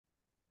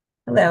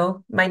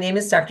Hello, my name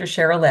is Dr.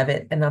 Cheryle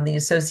Levitt, and I'm the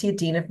Associate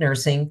Dean of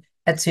Nursing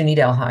at SUNY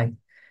Delhi.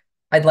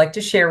 I'd like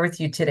to share with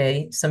you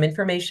today some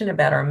information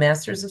about our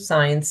Masters of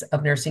Science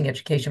of Nursing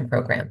Education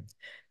program.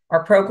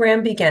 Our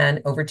program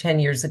began over 10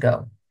 years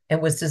ago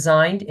and was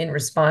designed in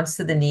response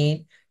to the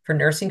need for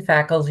nursing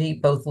faculty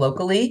both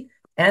locally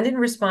and in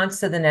response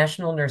to the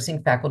national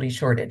nursing faculty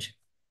shortage.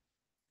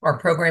 Our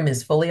program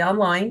is fully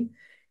online.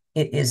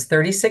 It is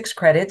 36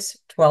 credits,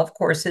 12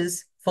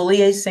 courses, fully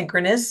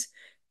asynchronous,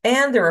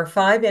 and there are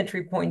 5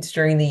 entry points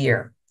during the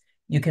year.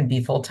 You can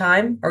be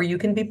full-time or you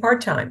can be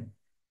part-time.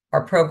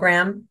 Our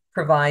program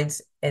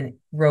provides a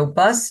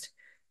robust,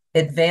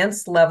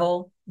 advanced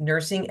level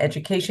nursing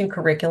education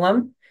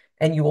curriculum,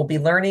 and you will be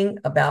learning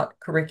about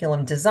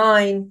curriculum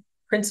design,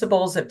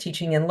 principles of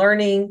teaching and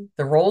learning,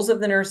 the roles of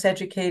the nurse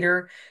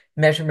educator,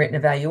 measurement and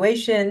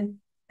evaluation,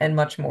 and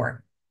much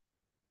more.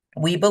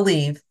 We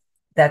believe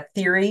that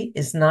theory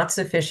is not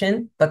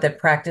sufficient, but that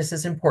practice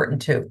is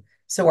important too.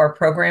 So our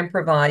program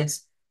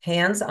provides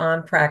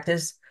hands-on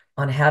practice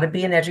on how to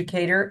be an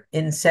educator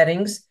in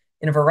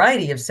a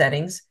variety of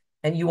settings,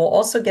 and you will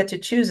also get to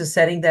choose a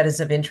setting that is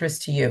of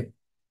interest to you.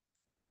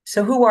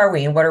 So who are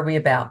we and what are we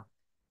about?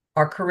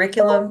 Our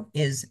curriculum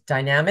is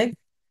dynamic,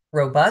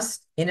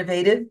 robust,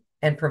 innovative,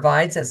 and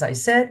provides, as I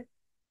said,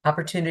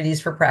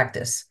 opportunities for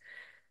practice.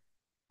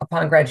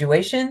 Upon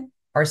graduation,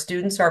 our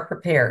students are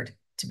prepared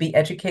to be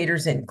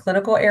educators in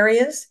clinical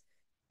areas,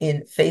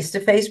 in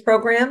face-to-face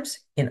programs,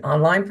 in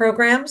online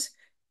programs,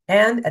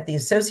 and at the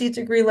associate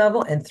degree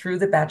level and through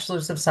the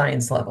bachelor's of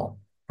science level.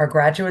 Our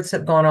graduates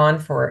have gone on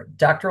for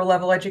doctoral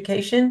level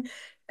education,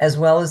 as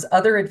well as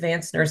other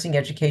advanced nursing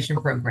education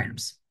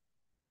programs.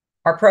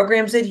 Our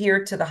programs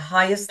adhere to the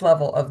highest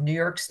level of New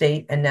York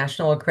State and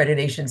national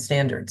accreditation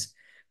standards.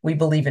 We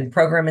believe in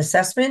program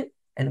assessment,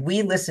 and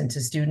we listen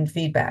to student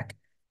feedback.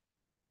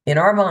 In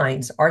our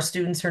minds, our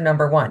students are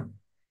number one.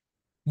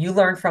 You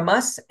learn from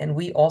us, and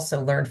we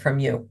also learn from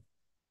you.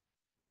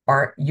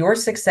 Your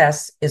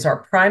success is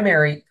our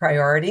primary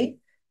priority,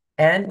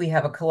 and we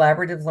have a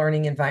collaborative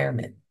learning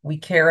environment. We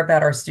care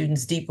about our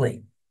students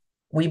deeply.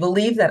 We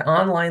believe that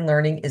online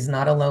learning is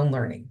not alone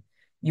learning.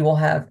 You will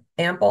have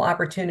ample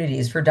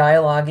opportunities for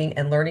dialoguing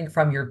and learning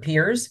from your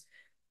peers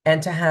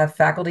and to have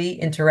faculty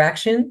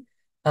interaction,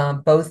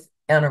 both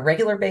on a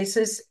regular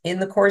basis in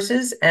the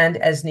courses and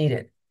as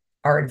needed.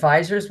 Our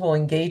advisors will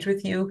engage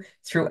with you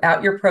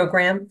throughout your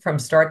program from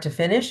start to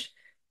finish,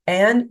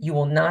 and you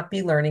will not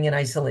be learning in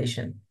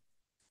isolation.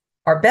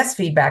 Our best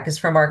feedback is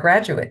from our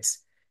graduates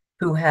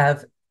who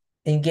have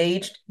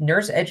engaged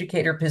nurse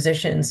educator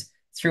positions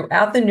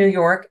throughout the New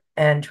York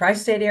and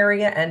tri-state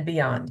area and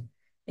beyond.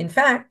 In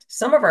fact,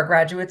 some of our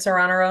graduates are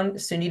on our own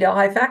SUNY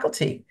Delhi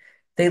faculty.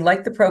 They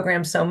like the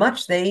program so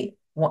much, they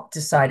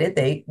decided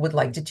they would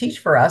like to teach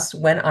for us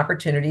when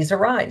opportunities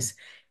arise.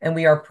 And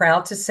we are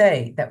proud to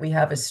say that we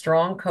have a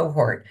strong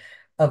cohort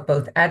of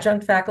both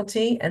adjunct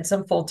faculty and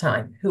some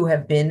full-time who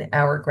have been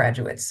our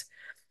graduates.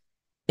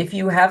 If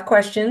you have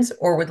questions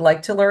or would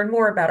like to learn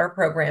more about our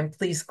program,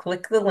 please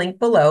click the link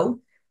below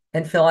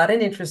and fill out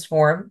an interest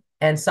form,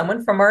 and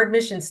someone from our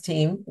admissions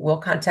team will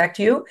contact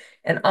you,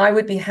 and I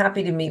would be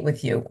happy to meet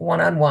with you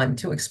one-on-one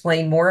to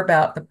explain more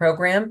about the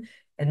program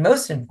and,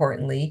 most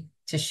importantly,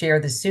 to share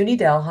the SUNY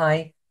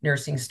Delhi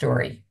nursing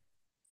story.